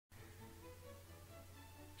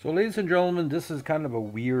So, ladies and gentlemen, this is kind of a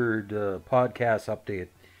weird podcast update.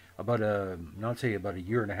 Not say about a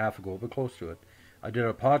year and a half ago, but close to it. I did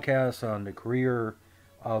a podcast on the career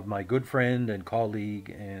of my good friend and colleague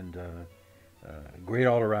and great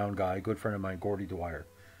all around guy, good friend of mine, Gordie Dwyer,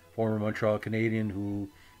 former Montreal Canadien who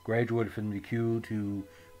graduated from the Q to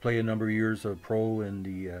play a number of years of pro in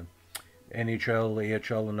the NHL,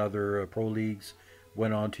 AHL, and other pro leagues.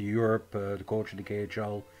 Went on to Europe to coach in the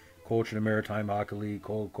KHL, coach in the Maritime Hockey League,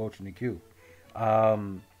 coach in the Q.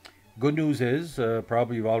 Um, Good news is,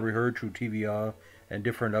 probably you've already heard through TVA and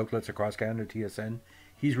different outlets across Canada, TSN,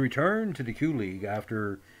 he's returned to the Q League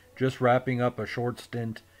after just wrapping up a short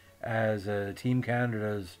stint as Team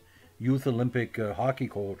Canada's Youth Olympic hockey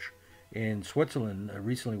coach in Switzerland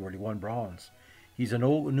recently, where he won bronze. He's a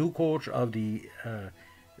new coach of the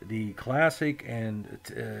classic and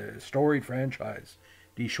storied franchise,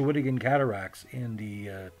 the Shawinigan Cataracts in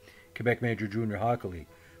the Quebec Major Junior Hockey League.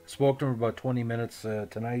 Spoke to him for about 20 minutes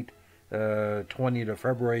tonight, 20th of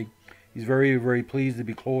February. He's very, very pleased to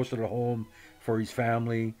be closer to home for his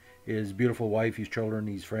family, his beautiful wife, his children,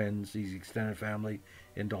 his friends, his extended family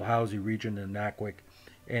in Dalhousie region and Nackawic.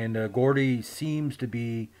 And Gordie seems to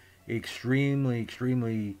be extremely,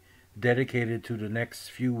 extremely dedicated to the next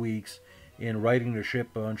few weeks in righting the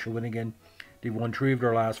ship on Shawinigan. They've won 3 of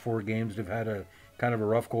their last 4 games. They've had a kind of a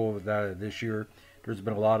rough go of that this year. There's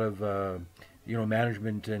been a lot of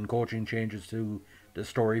management and coaching changes to the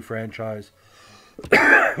Story franchise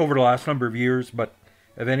over the last number of years. But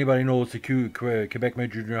if anybody knows the Quebec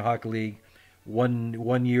Major Junior Hockey League,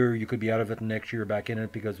 one year you could be out of it, and next year back in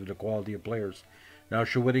it because of the quality of players. Now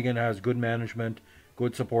Shawinigan has good management,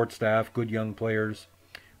 good support staff, good young players.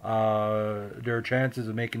 Their chances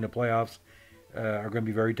of making the playoffs are going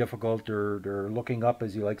to be very difficult. They're looking up,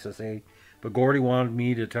 as he likes to say. But Gordie wanted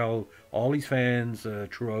me to tell all his fans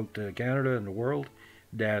throughout Canada and the world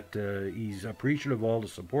that he's appreciative of all the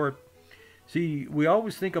support. See, we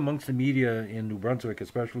always think amongst the media in New Brunswick,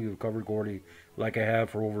 especially who've covered Gordie like I have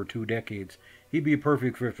for over 2 decades, he'd be a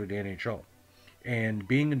perfect fit for the NHL. And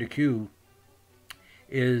being in the Q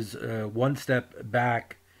is one step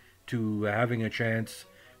back to having a chance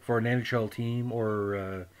for an NHL team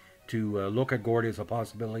or to look at Gordie as a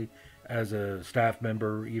possibility as a staff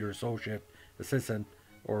member, either associate, assistant,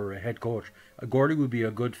 or a head coach. Gordie would be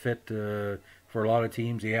a good fit for a lot of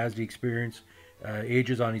teams. He has the experience. Age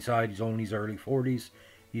is on his side. He's only in his early 40s.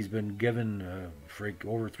 He's been given for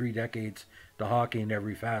over 3 decades the hockey in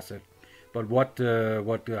every facet. But what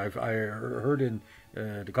I heard in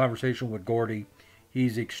the conversation with Gordie,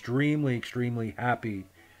 he's extremely, extremely happy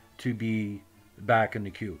to be back in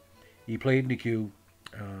the Q. He played in the Q.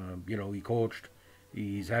 He coached.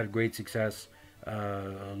 He's had great success.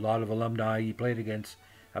 A lot of alumni he played against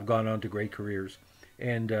have gone on to great careers.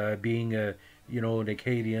 And being an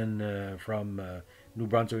Acadian from New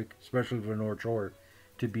Brunswick, especially for the North Shore,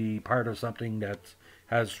 to be part of something that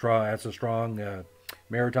has a strong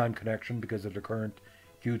maritime connection because of the current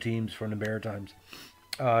Q teams from the Maritimes.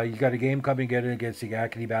 You got a game coming against the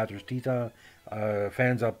Acadie Bathurst Tita.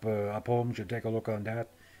 Fans up home should take a look on that.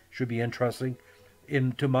 Should be interesting.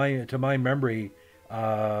 To my memory,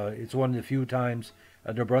 it's one of the few times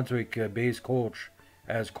a New Brunswick-based coach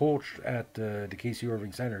has coached at the Casey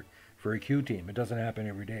Irving Center for a Q team. It doesn't happen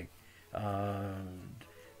every day.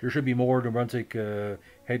 There should be more New Brunswick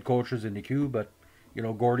head coaches in the Q, but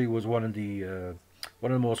Gordie was one of the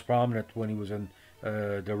most prominent when he was in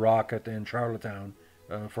the Rocket in Charlottetown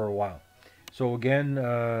for a while. So again,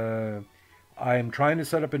 I'm trying to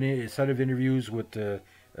set up a set of interviews with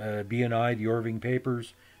BNI, the Irving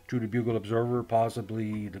papers, through the Bugle Observer,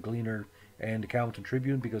 possibly the Gleaner and the Calgary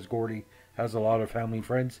Tribune, because Gordie has a lot of family and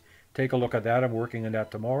friends. Take a look at that. I'm working on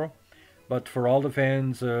that tomorrow. But for all the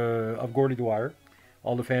fans of Gordie Dwyer,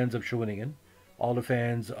 all the fans of Shawinigan, all the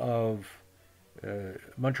fans of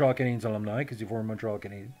Montreal Canadiens alumni, because he's a former Montreal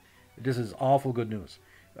Canadien, this is awful good news.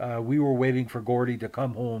 We were waiting for Gordie to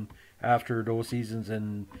come home after those seasons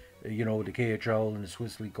in the KHL and the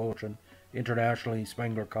Swiss League coaching, internationally,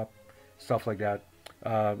 Spengler Cup, stuff like that.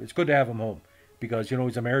 It's good to have him home because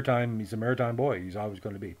he's a maritime boy. He's always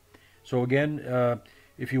going to be. So again,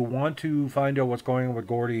 if you want to find out what's going on with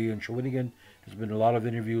Gordie and Shawinigan, there's been a lot of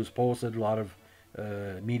interviews posted, a lot of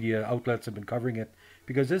media outlets have been covering it,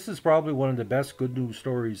 because this is probably one of the best good news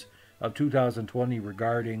stories of 2020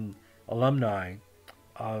 regarding alumni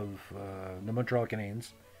of the Montreal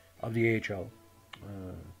Canadiens, of the AHL,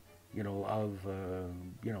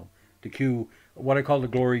 the Q, what I call the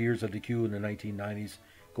glory years of the Q in the 1990s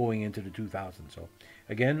going into the 2000s. So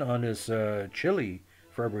again, on this chilly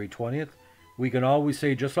February 20th, we can always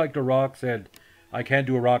say, just like The Rock said, I can't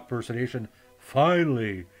do a rock impersonation,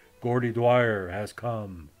 finally, Gordie Dwyer has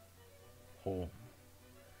come home.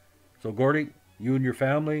 So, Gordie, you and your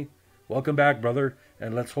family, welcome back, brother.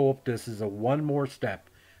 And let's hope this is a one more step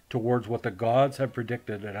towards what the gods have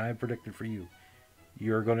predicted and I have predicted for you.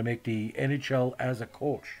 You're going to make the NHL as a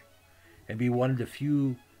coach and be one of the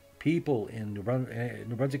few people in New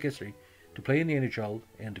Brunswick history to play in the NHL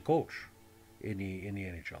and to coach in the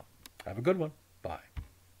NHL. Have a good one. Bye.